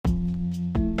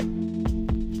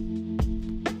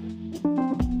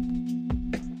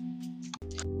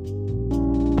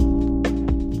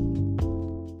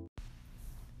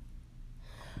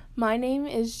My name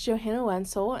is Johanna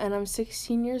Wenzel, and I'm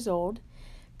 16 years old.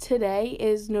 Today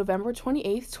is November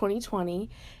 28th, 2020,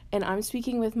 and I'm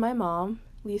speaking with my mom,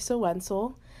 Lisa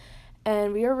Wenzel,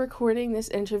 and we are recording this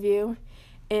interview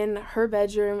in her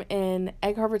bedroom in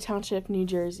Egg Harbor Township, New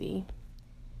Jersey.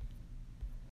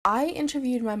 I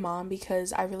interviewed my mom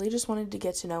because I really just wanted to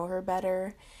get to know her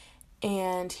better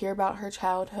and hear about her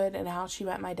childhood and how she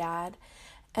met my dad.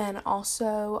 And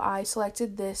also, I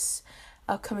selected this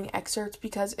upcoming excerpt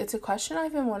because it's a question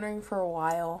I've been wondering for a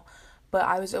while, but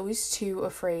I was always too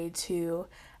afraid to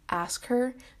ask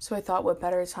her, so I thought what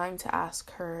better time to ask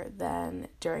her than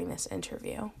during this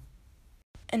interview.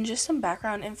 And just some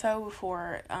background info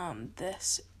before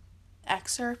this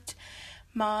excerpt.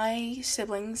 My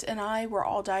siblings and I were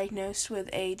all diagnosed with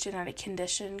a genetic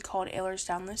condition called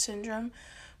Ehlers-Danlos syndrome,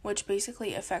 which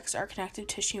basically affects our connective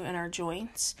tissue in our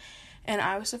joints. And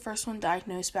I was the first one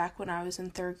diagnosed back when I was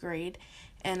in 3rd grade,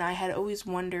 and I had always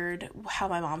wondered how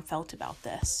my mom felt about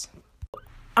this.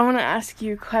 I want to ask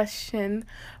you a question.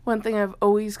 One thing I've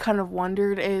always kind of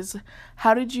wondered is,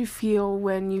 how did you feel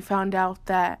when you found out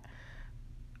that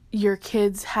your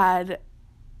kids had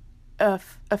a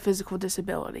physical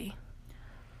disability?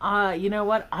 You know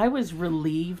what? I was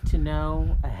relieved to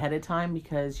know ahead of time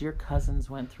because your cousins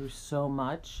went through so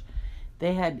much.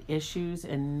 They had issues,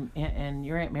 and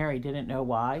your Aunt Mary didn't know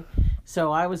why.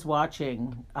 So I was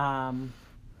watching,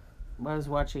 what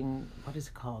is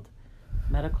it called?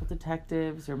 Medical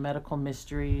Detectives or Medical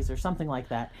Mysteries or something like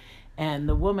that. And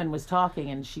the woman was talking,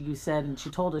 and she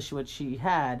told us what she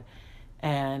had.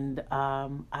 And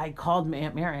I called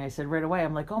Aunt Mary, and I said right away,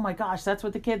 I'm like, oh my gosh, that's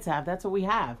what the kids have. That's what we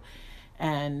have.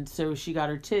 And so she got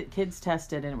her kids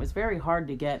tested, and it was very hard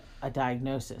to get a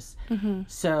diagnosis. Mm-hmm.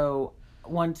 So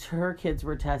once her kids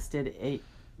were tested, it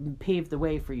paved the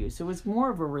way for you. So it was more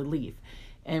of a relief.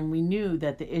 And we knew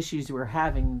that the issues we were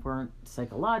having weren't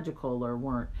psychological or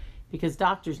weren't, because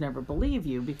doctors never believe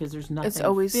you because there's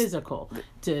nothing physical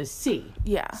to see.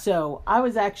 Yeah. So I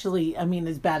was actually,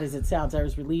 as bad as it sounds, I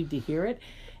was relieved to hear it.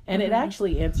 And it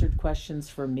actually answered questions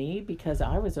for me because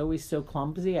I was always so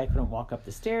clumsy. I couldn't walk up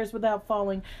the stairs without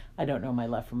falling. I don't know my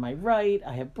left from my right.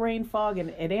 I have brain fog.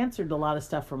 And it answered a lot of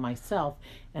stuff for myself.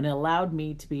 And it allowed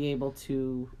me to be able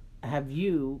to have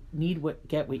you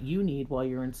get what you need while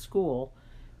you're in school,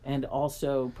 and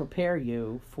also prepare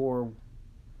you for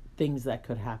things that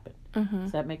could happen. Mm-hmm.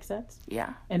 Does that make sense?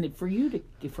 Yeah. And for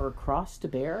a cross to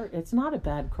bear, it's not a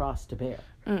bad cross to bear.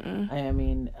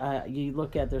 Mm-mm. You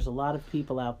look at, there's a lot of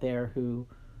people out there who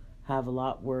have a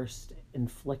lot worse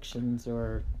inflictions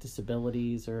or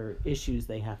disabilities or issues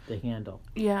they have to handle.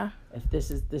 Yeah. If this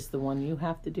is the one you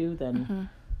have to do, then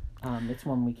it's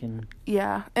one we can...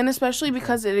 Yeah, and especially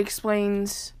because it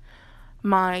explains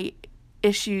my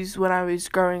issues when I was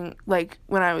growing,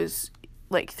 when I was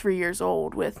 3 years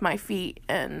old with my feet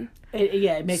and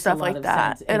it makes stuff a lot like of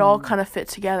that. sense. It all kind of fit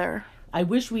together. I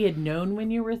wish we had known when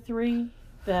you were 3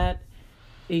 that,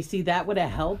 you see, that would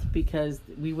have helped because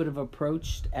we would have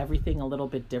approached everything a little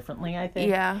bit differently, I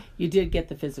think. Yeah. You did get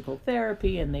the physical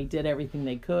therapy and they did everything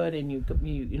they could and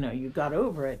you got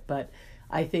over it, but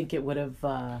I think it would have,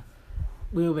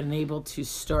 we would have been able to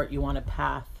start you on a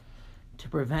path to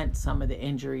prevent some of the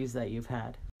injuries that you've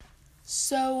had.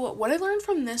 So what I learned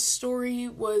from this story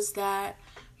was that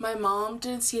my mom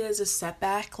didn't see it as a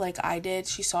setback like I did.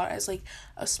 She saw it as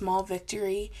a small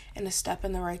victory and a step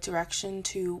in the right direction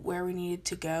to where we needed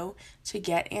to go to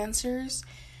get answers.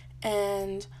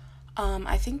 And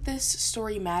I think this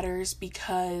story matters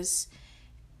because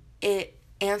it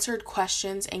answered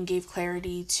questions and gave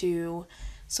clarity to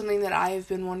something that I have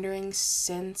been wondering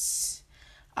since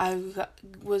I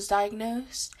was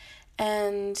diagnosed.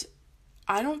 And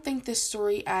I don't think this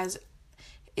story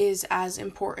is as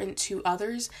important to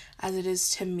others as it is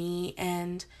to me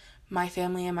and my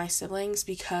family and my siblings,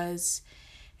 because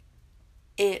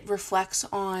it reflects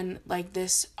on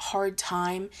this hard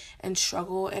time and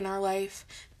struggle in our life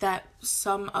that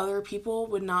some other people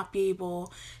would not be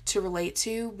able to relate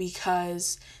to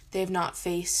because they've not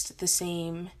faced the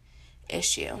same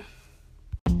issue.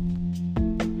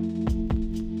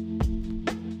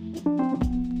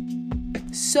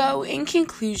 So, in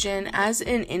conclusion, as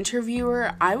an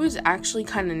interviewer, I was actually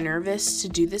kind of nervous to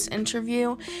do this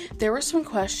interview. There were some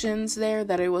questions there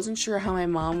that I wasn't sure how my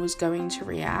mom was going to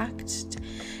react,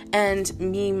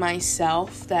 and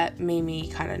myself, that made me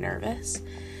kind of nervous.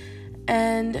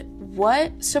 And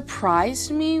what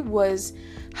surprised me was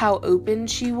how open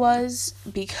she was,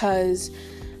 because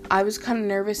I was kind of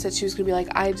nervous that she was going to be like,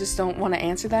 I just don't want to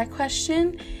answer that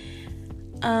question.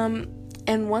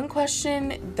 And one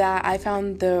question that I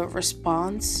found the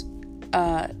response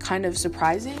kind of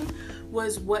surprising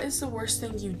was, what is the worst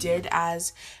thing you did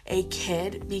as a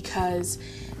kid? Because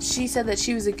she said that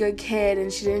she was a good kid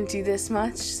and she didn't do this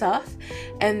much stuff.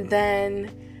 And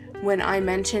then when I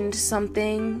mentioned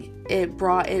something, it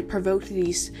provoked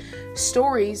these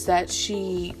stories that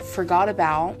she forgot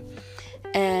about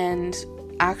and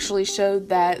actually showed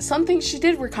that some things she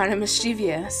did were kind of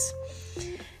mischievous.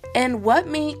 And what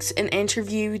makes an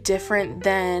interview different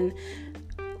than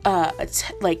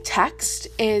text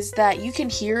is that you can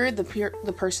hear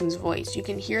the person's voice. You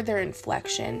can hear their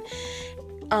inflection.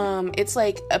 It's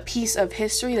like a piece of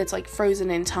history that's like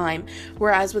frozen in time.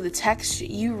 Whereas with a text,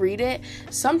 you read it.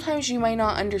 Sometimes you might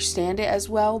not understand it as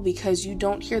well because you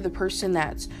don't hear the person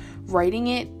that's writing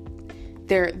it,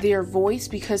 their voice.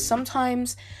 Because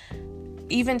sometimes,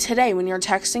 even today, when you're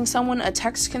texting someone, a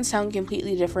text can sound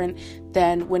completely different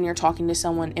than when you're talking to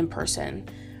someone in person.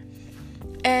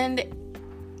 And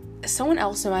someone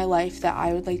else in my life that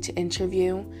I would like to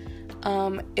interview,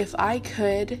 if I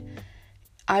could,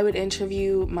 I would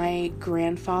interview my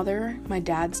grandfather, my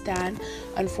dad's dad.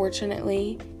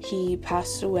 Unfortunately, he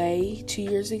passed away 2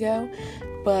 years ago,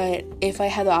 but if I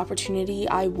had the opportunity,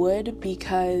 I would,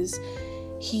 because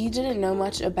he didn't know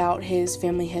much about his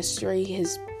family history.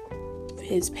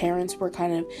 His parents were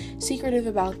kind of secretive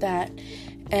about that,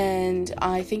 and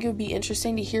I think it would be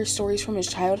interesting to hear stories from his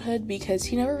childhood because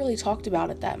he never really talked about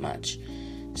it that much.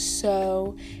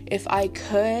 So if I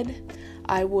could,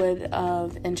 I would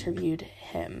have interviewed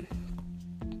him.